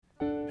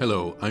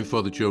Hello, I'm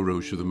Father Joe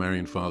Roche of the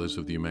Marian Fathers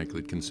of the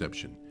Immaculate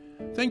Conception.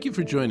 Thank you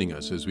for joining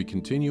us as we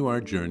continue our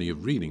journey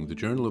of reading the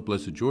Journal of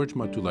Blessed George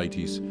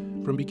Matulaitis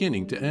from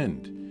beginning to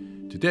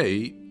end.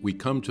 Today, we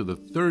come to the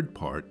third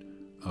part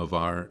of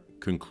our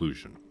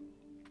conclusion.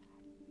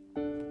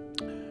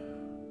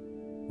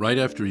 Right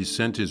after he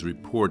sent his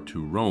report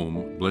to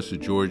Rome, Blessed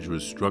George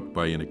was struck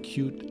by an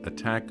acute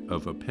attack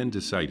of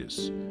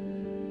appendicitis.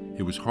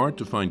 It was hard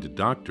to find a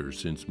doctor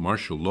since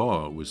martial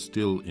law was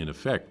still in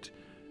effect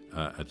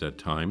at that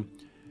time.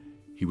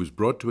 He was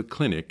brought to a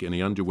clinic and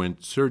he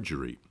underwent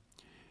surgery.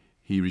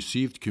 He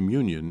received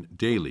communion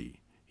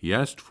daily. He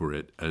asked for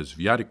it as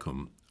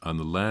viaticum on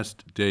the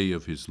last day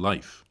of his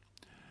life.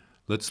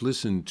 Let's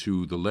listen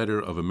to the letter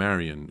of a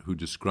Marian who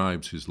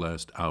describes his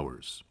last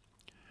hours.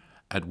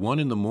 At 1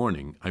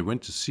 a.m, I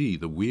went to see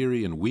the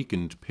weary and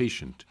weakened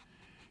patient.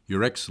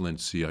 Your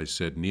Excellency, I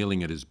said,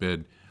 kneeling at his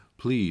bed,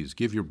 please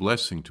give your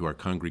blessing to our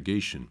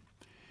congregation.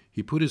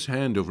 He put his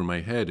hand over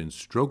my head and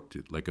stroked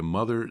it like a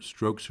mother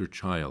strokes her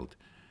child,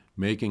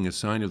 making a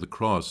sign of the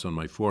cross on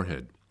my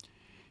forehead.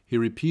 He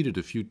repeated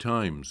a few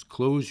times,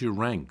 close your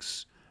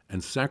ranks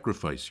and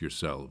sacrifice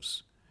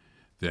yourselves.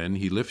 Then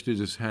he lifted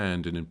his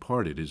hand and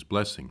imparted his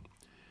blessing.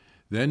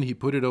 Then he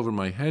put it over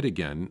my head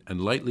again and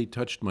lightly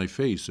touched my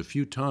face a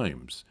few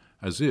times,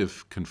 as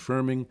if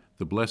confirming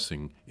the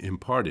blessing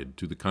imparted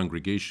to the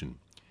congregation.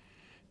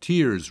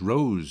 Tears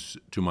rose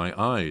to my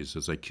eyes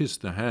as I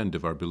kissed the hand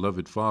of our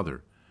beloved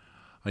Father.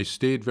 I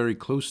stayed very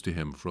close to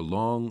him for a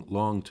long,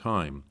 long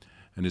time,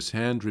 and his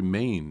hand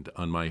remained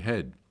on my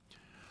head.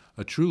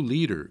 A true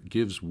leader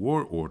gives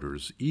war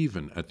orders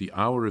even at the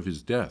hour of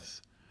his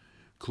death.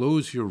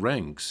 Close your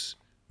ranks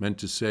meant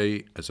to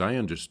say, as I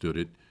understood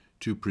it,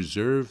 to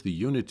preserve the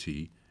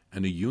unity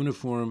and a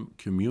uniform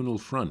communal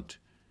front,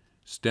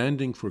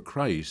 standing for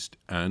Christ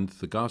and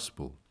the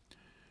gospel.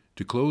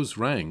 To close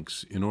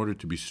ranks in order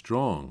to be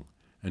strong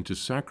and to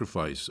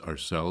sacrifice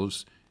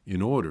ourselves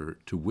in order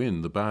to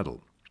win the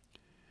battle.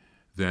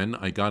 Then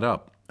I got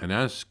up and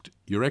asked,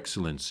 Your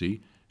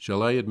Excellency,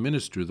 shall I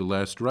administer the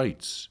last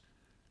rites?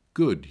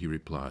 Good, he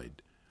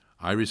replied.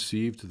 I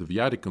received the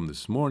viaticum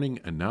this morning,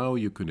 and now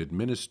you can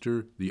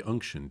administer the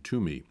unction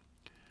to me.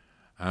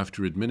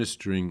 After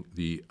administering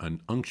the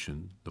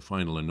unction, the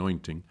final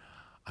anointing,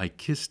 I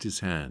kissed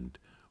his hand,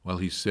 while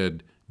he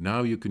said,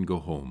 Now you can go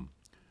home.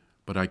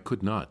 But I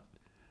could not,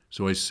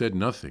 so I said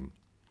nothing.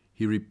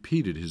 He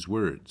repeated his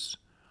words.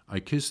 I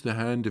kissed the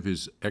hand of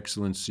His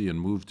Excellency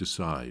and moved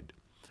aside.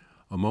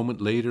 A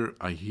moment later,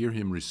 I hear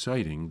him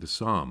reciting the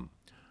psalm.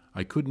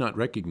 I could not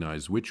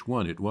recognize which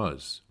one it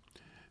was.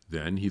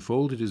 Then he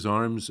folded his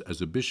arms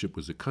as a bishop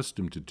was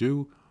accustomed to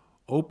do,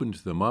 opened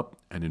them up,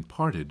 and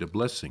imparted a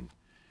blessing.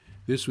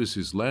 This was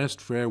his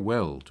last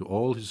farewell to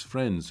all his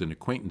friends and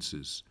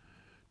acquaintances,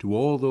 to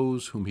all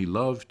those whom he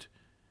loved,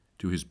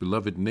 to his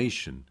beloved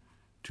nation,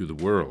 to the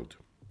world.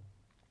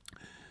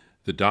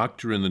 The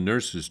doctor and the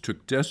nurses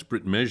took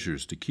desperate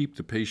measures to keep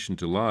the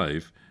patient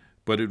alive,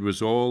 but it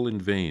was all in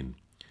vain.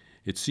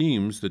 It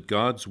seems that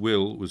God's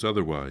will was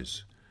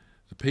otherwise.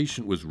 The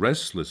patient was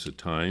restless at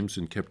times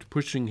and kept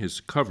pushing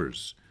his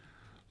covers.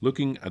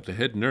 Looking at the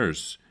head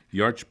nurse,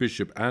 the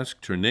archbishop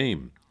asked her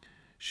name.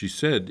 She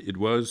said it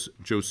was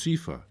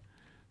Josepha.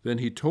 Then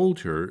he told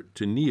her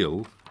to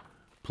kneel,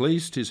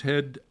 placed his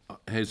hand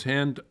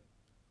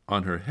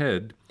on her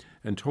head,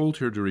 and told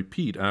her to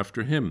repeat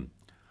after him.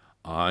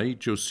 I,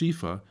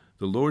 Josepha,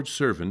 the Lord's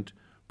servant,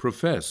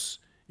 profess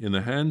in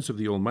the hands of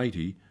the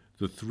Almighty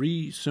the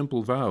 3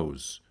 simple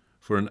vows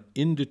for an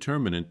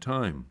indeterminate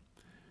time.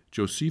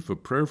 Josepha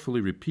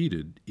prayerfully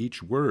repeated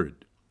each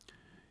word.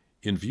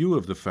 In view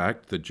of the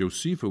fact that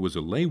Josepha was a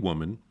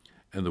laywoman,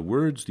 and the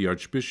words the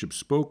archbishop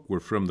spoke were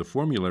from the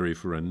formulary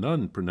for a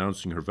nun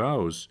pronouncing her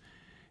vows,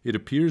 it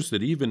appears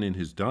that even in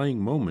his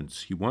dying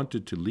moments he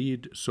wanted to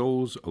lead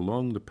souls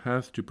along the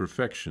path to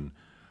perfection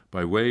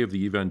by way of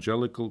the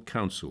evangelical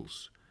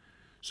counsels.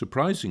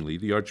 Surprisingly,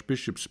 the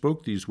archbishop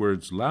spoke these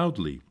words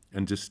loudly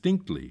and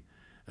distinctly,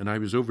 and I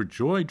was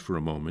overjoyed for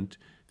a moment,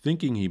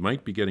 thinking he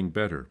might be getting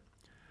better.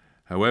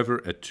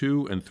 However, at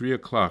 2 and 3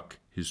 o'clock,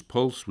 his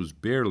pulse was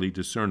barely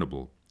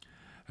discernible.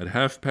 At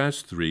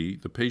 3:30,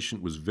 the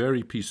patient was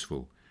very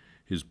peaceful,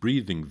 his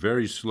breathing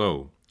very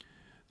slow.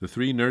 The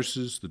 3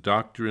 nurses, the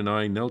doctor, and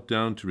I knelt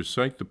down to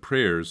recite the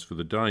prayers for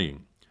the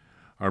dying.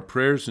 Our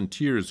prayers and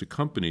tears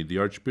accompanied the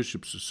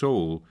archbishop's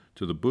soul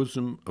to the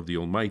bosom of the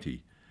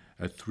Almighty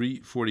at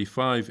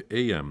 3:45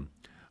 a.m.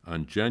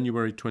 on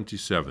January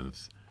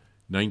 27th,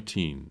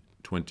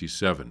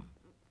 1927.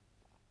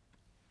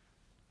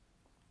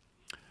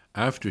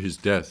 After his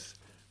death,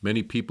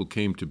 many people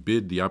came to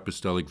bid the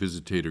apostolic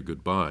visitator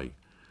goodbye.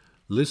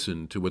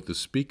 Listen to what the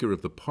Speaker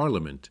of the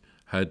Parliament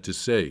had to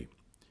say.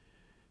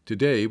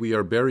 Today we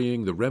are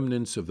burying the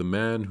remnants of the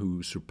man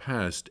who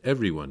surpassed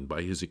everyone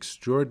by his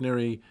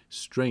extraordinary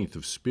strength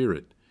of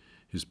spirit,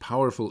 his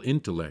powerful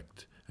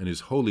intellect, and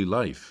his holy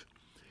life.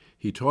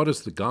 He taught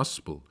us the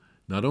gospel,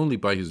 not only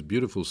by his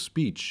beautiful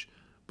speech,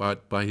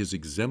 but by his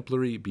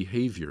exemplary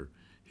behavior,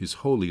 his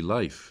holy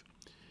life.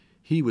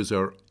 He was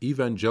our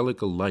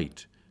evangelical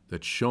light,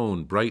 that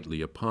shone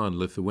brightly upon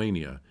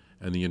Lithuania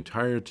and the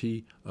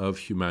entirety of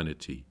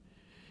humanity.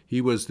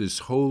 He was this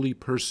holy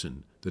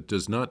person that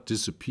does not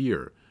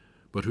disappear,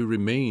 but who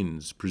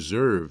remains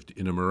preserved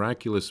in a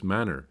miraculous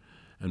manner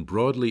and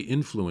broadly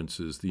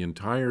influences the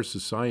entire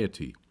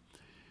society.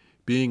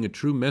 Being a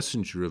true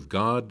messenger of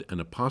God and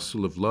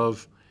apostle of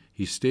love,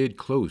 he stayed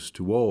close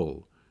to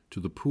all, to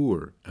the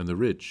poor and the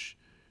rich,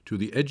 to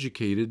the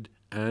educated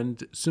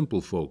and simple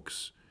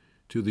folks,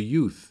 to the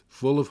youth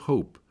full of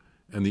hope,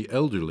 and the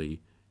elderly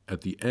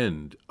at the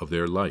end of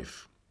their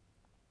life.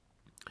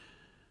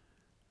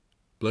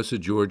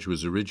 Blessed George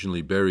was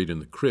originally buried in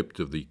the crypt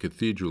of the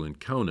cathedral in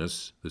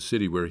Kaunas, the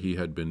city where he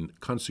had been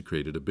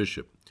consecrated a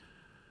bishop.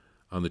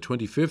 On the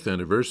 25th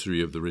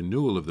anniversary of the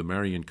renewal of the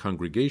Marian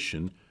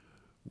congregation,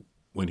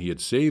 when he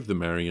had saved the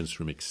Marians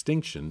from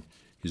extinction,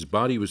 his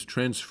body was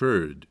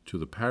transferred to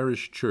the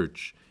parish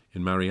church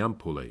in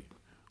Mariampole,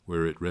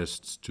 where it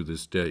rests to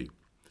this day.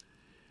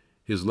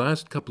 His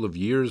last couple of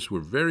years were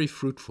very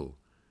fruitful.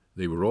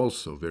 They were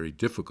also very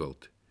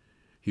difficult.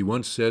 He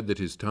once said that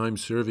his time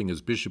serving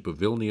as Bishop of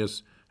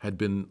Vilnius had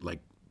been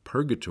like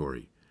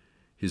purgatory.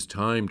 His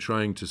time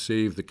trying to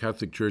save the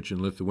Catholic Church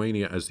in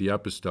Lithuania as the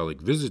apostolic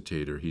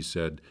visitator, he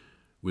said,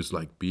 was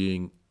like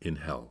being in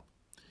hell.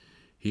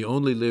 He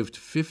only lived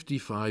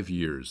 55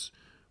 years,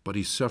 but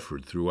he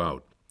suffered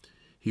throughout.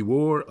 He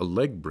wore a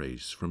leg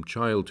brace from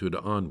childhood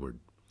onward.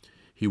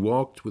 He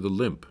walked with a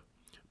limp,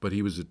 but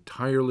he was a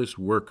tireless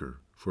worker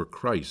for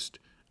Christ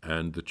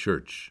and the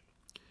Church.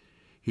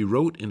 He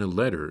wrote in a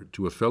letter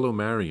to a fellow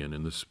Marian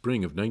in the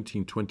spring of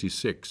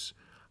 1926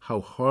 how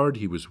hard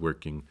he was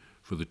working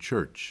for the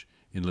Church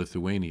in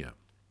Lithuania.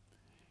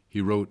 He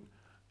wrote,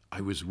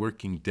 "I was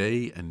working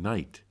day and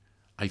night.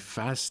 I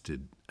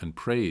fasted and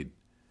prayed.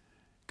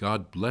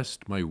 God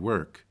blessed my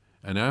work,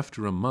 and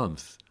after a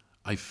month,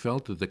 I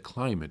felt that the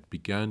climate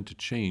began to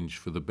change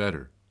for the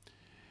better.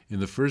 In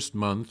the first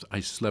month, I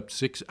slept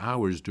 6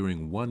 hours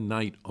during one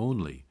night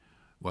only,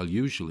 while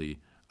usually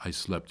I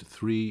slept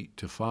 3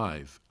 to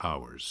 5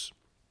 hours."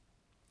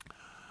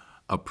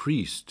 A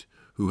priest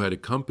who had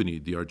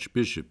accompanied the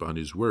Archbishop on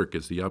his work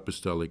as the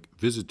apostolic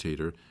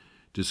visitator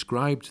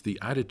described the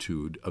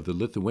attitude of the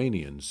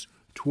Lithuanians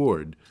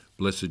toward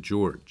Blessed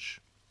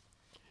George.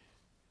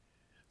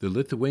 The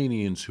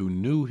Lithuanians who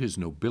knew his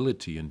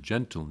nobility and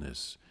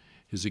gentleness,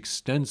 his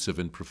extensive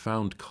and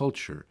profound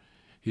culture,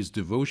 his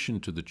devotion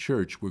to the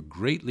Church, were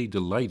greatly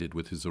delighted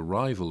with his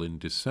arrival in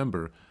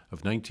December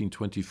of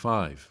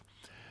 1925,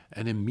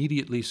 and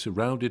immediately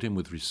surrounded him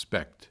with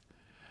respect.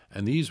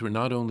 And these were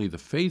not only the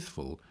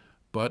faithful,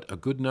 but a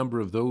good number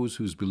of those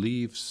whose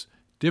beliefs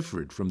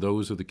differed from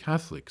those of the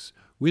Catholics,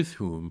 with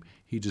whom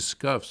he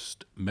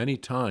discussed many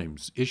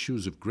times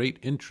issues of great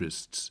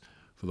interests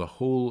for the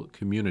whole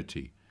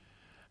community.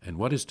 And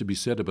what is to be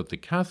said about the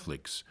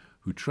Catholics,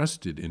 who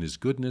trusted in his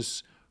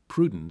goodness,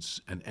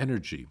 prudence, and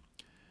energy?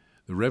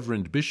 The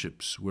reverend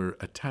bishops were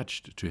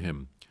attached to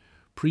him.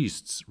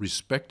 Priests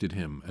respected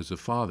him as a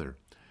father,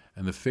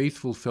 and the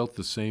faithful felt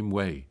the same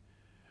way,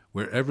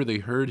 wherever they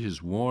heard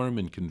his warm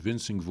and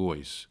convincing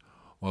voice,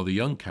 while the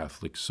young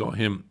Catholics saw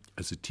him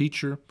as a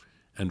teacher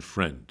and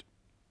friend.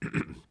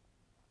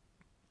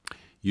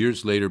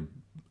 Years later,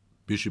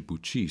 Bishop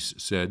Bučys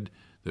said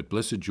that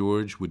Blessed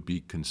George would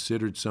be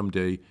considered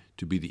someday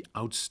to be the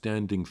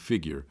outstanding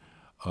figure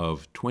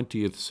of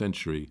 20th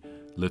century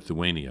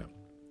Lithuania.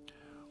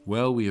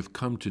 Well, we have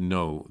come to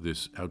know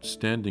this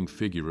outstanding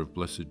figure of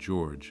Blessed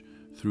George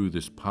through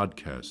this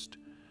podcast.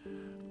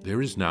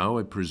 There is now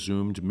a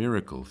presumed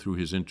miracle through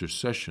his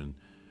intercession.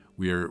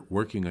 We are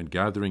working on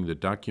gathering the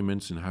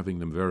documents and having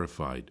them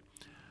verified.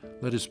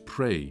 Let us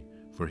pray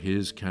for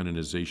his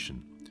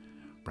canonization.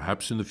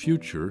 Perhaps in the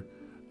future,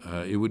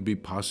 it would be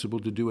possible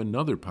to do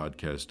another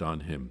podcast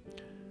on him,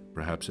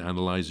 perhaps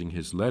analyzing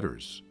his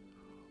letters.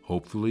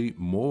 Hopefully,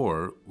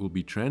 more will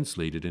be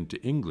translated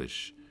into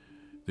English.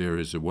 There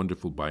is a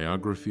wonderful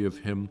biography of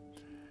him,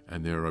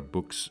 and there are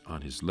books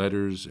on his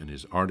letters and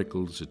his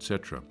articles,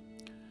 etc.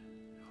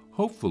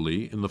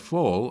 Hopefully, in the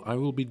fall, I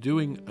will be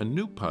doing a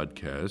new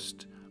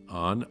podcast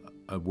on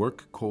a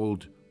work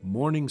called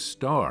Morning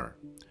Star.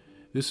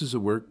 This is a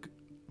work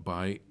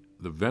by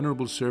the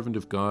venerable servant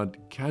of God,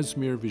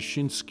 Kazimierz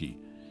Wyszyński.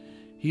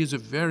 He is a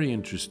very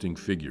interesting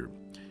figure.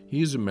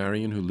 He is a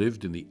Marian who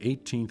lived in the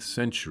 18th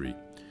century.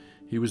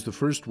 He was the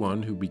first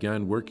one who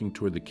began working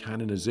toward the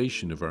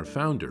canonization of our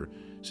founder,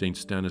 St.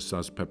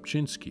 Stanisław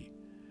Papczynski.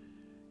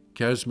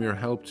 Kazimierz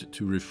helped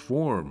to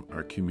reform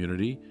our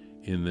community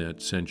in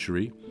that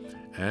century,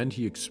 and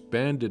he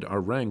expanded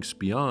our ranks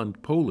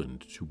beyond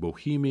Poland to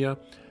Bohemia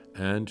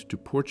and to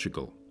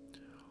Portugal.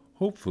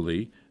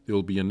 Hopefully, there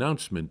will be an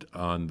announcement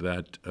on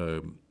that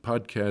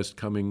podcast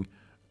coming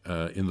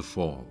in the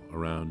fall,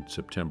 around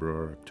September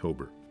or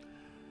October.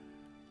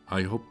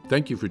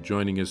 Thank you for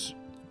joining us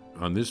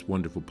on this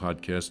wonderful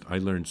podcast. I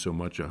learned so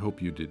much. I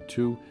hope you did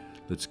too.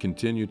 Let's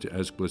continue to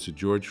ask Blessed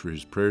George for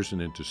his prayers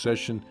and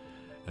intercession,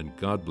 and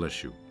God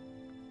bless you.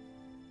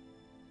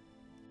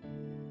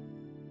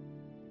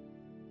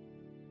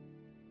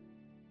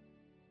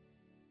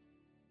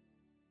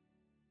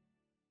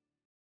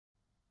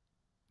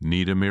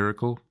 Need a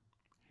miracle?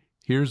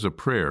 Here's a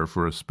prayer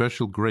for a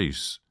special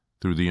grace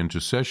through the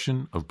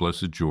intercession of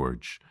Blessed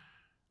George,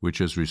 which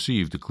has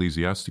received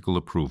ecclesiastical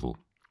approval.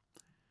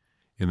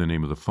 In the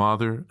name of the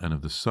Father, and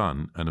of the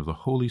Son, and of the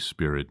Holy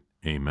Spirit.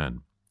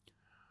 Amen.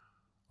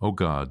 O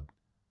God,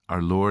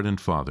 our Lord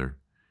and Father,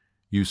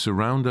 you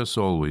surround us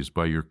always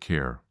by your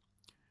care.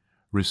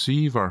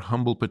 Receive our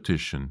humble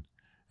petition,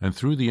 and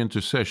through the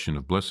intercession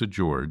of Blessed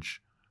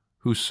George,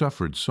 who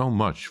suffered so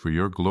much for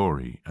your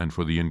glory and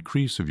for the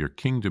increase of your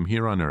kingdom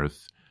here on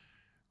earth,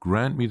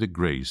 grant me the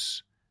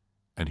grace,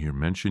 and here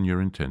mention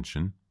your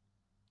intention,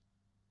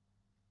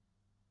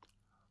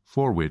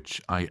 for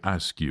which I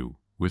ask you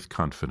with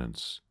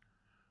confidence,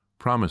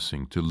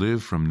 promising to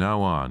live from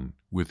now on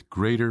with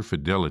greater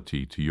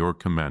fidelity to your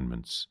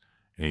commandments.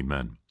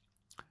 Amen.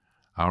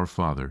 Our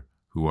Father,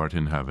 who art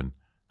in heaven,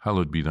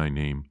 hallowed be thy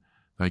name.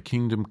 Thy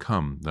kingdom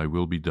come, thy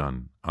will be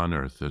done, on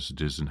earth as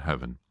it is in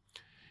heaven.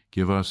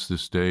 Give us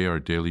this day our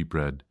daily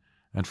bread,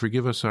 and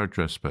forgive us our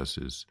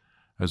trespasses,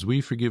 as we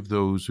forgive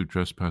those who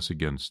trespass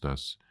against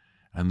us.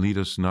 And lead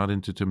us not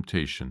into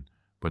temptation,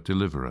 but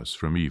deliver us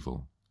from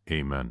evil.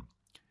 Amen.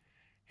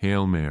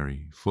 Hail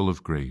Mary, full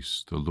of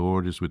grace, the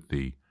Lord is with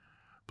thee.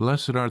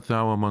 Blessed art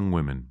thou among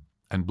women,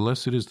 and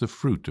blessed is the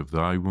fruit of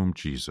thy womb,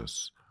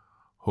 Jesus.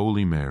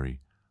 Holy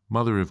Mary,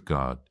 Mother of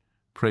God,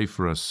 pray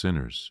for us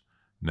sinners,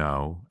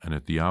 now and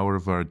at the hour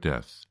of our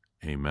death.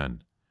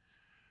 Amen.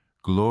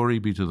 Glory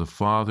be to the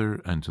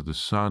Father, and to the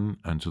Son,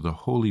 and to the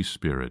Holy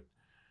Spirit,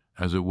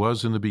 as it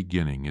was in the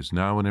beginning, is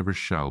now, and ever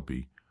shall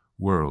be,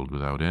 world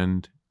without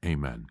end.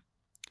 Amen.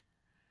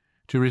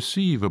 To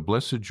receive a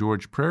Blessed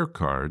George prayer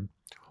card,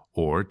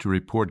 or to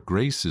report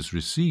graces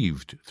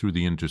received through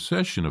the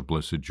intercession of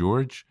Blessed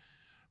George,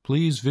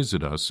 please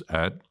visit us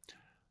at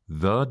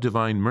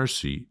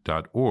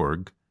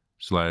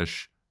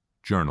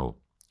thedivinemercy.org/journal.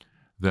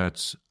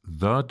 That's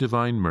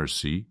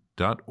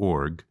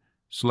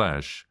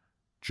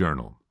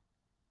thedivinemercy.org/journal.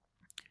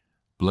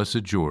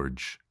 Blessed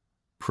George,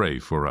 pray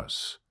for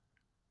us.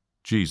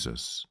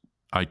 Jesus,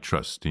 I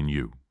trust in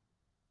you.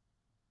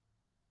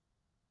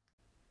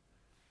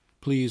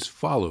 Please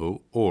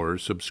follow or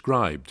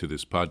subscribe to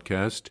this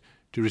podcast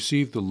to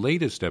receive the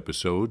latest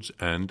episodes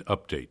and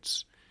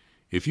updates.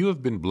 If you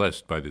have been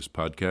blessed by this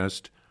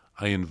podcast,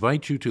 I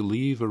invite you to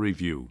leave a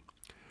review.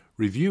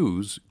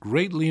 Reviews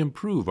greatly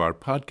improve our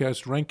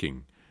podcast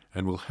ranking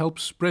and will help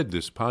spread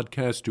this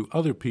podcast to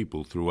other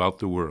people throughout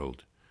the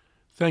world.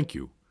 Thank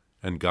you,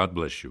 and God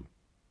bless you.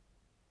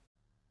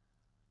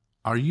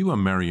 Are you a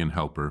Marian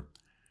helper?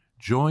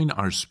 Join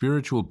our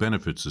Spiritual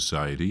Benefit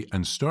Society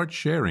and start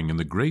sharing in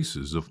the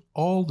graces of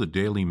all the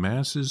daily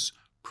masses,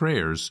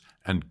 prayers,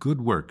 and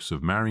good works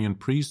of Marian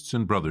priests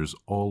and brothers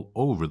all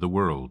over the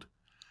world.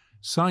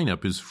 Sign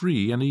up is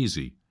free and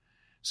easy.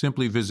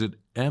 Simply visit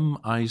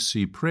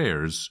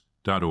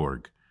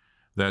micprayers.org.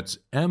 That's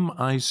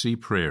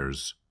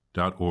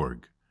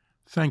micprayers.org.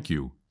 Thank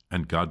you,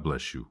 and God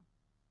bless you.